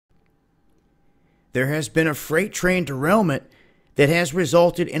there has been a freight train derailment that has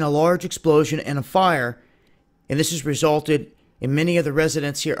resulted in a large explosion and a fire, and this has resulted in many of the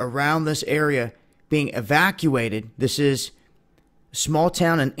residents here around this area being evacuated. This is a small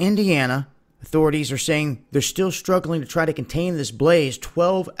town in Indiana. Authorities are saying they're still struggling to try to contain this blaze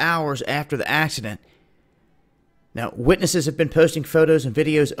 12 hours after the accident. Now, witnesses have been posting photos and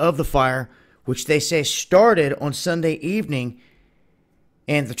videos of the fire, which they say started on Sunday evening,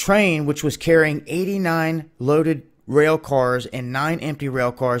 and the train, which was carrying 89 loaded rail cars and 9 empty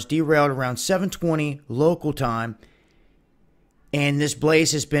rail cars, derailed around 7:20 local time, and this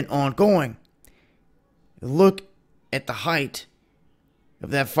blaze has been ongoing. Look at the height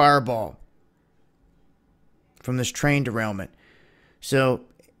of that fireball from this train derailment. So,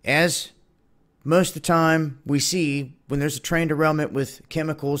 as most of the time we see when there's a train derailment with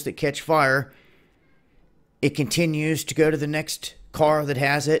chemicals that catch fire, it continues to go to the next car that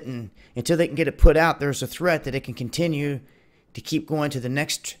has it, and until they can get it put out, there's a threat that it can continue to keep going to the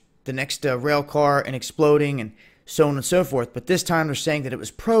next rail car and exploding and so on and so forth. But this time they're saying that it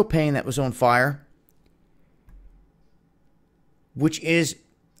was propane that was on fire, which is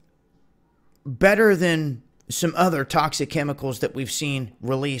better than some other toxic chemicals that we've seen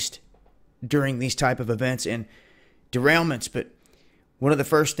released during these type of events and derailments. But one of the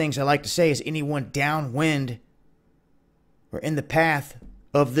first things I like to say is anyone downwind or in the path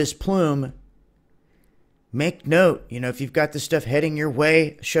of this plume, make note. You know, if you've got this stuff heading your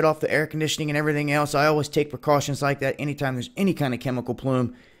way, shut off the air conditioning and everything else. I always take precautions like that anytime there's any kind of chemical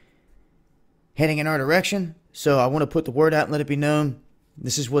plume heading in our direction. So I want to put the word out and let it be known.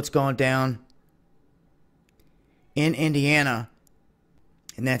 This is what's gone down in Indiana,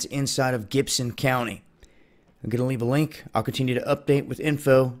 and that's inside of Gibson County. I'm going to leave a link. I'll continue to update with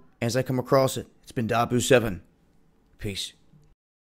info as I come across it. It's been Dabu7. Peace.